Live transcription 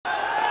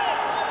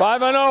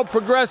5-0,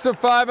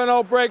 progressive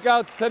 5-0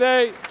 breakouts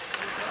today.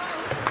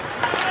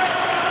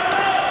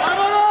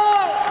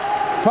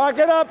 5-0! Talk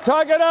it up,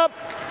 talk it up.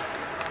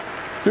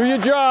 Do your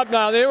job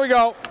now, there we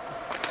go.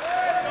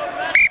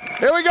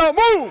 Here we go,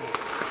 move!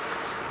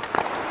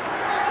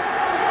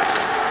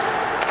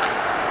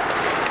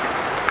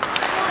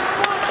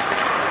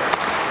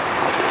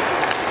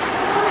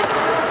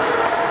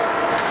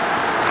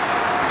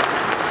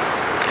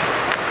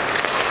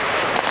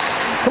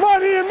 Come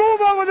on, Ian,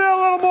 move over there a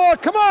little more.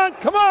 Come on,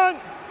 come on.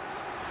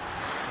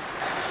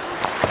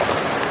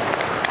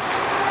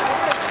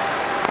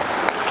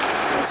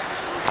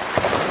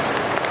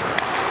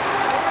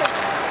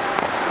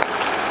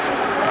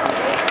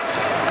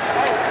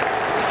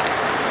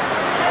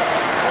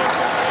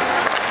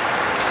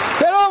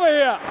 Get over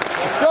here.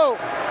 Let's go.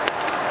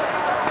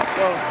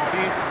 So,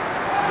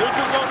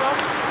 neutral zone now?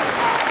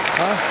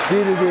 Huh?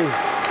 D to D.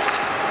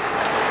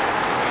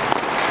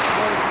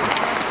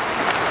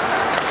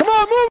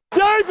 Move,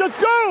 Dave, let's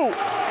go!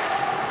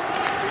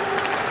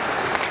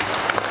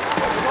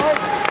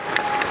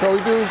 So we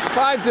do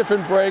 5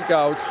 different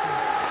breakouts,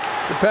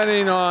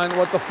 depending on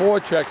what the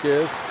forecheck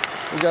is.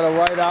 We got a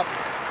right up,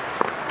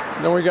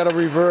 then we got a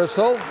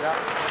reversal,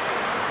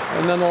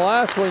 and then the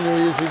last one you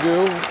usually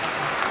do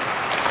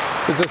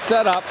is a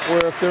setup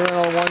where if they're in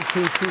a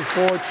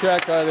 1-2-2-4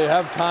 check, or they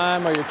have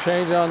time, or you're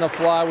changing on the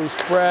fly, we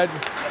spread.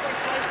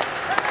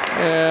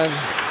 And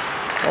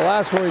the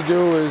last one we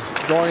do is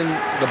going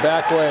the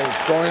back way,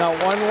 going out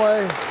one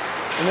way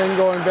and then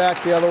going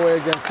back the other way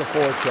against the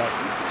forecheck.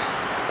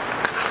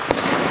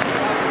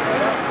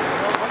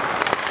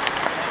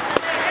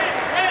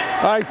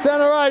 All right,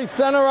 center ice,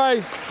 center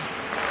ice.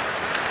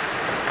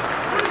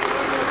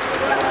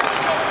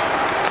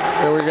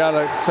 Here we got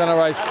a center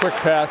ice quick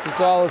pass.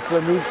 It's all it's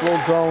the neutral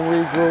zone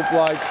regroup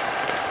like.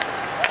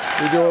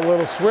 We do a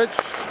little switch.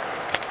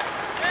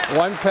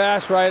 1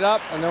 pass right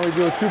up, and then we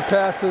do a 2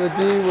 pass to the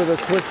D with a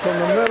switch from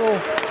the middle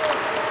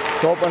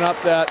to open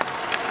up that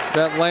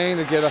lane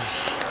to get a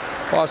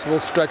possible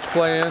stretch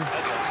play in.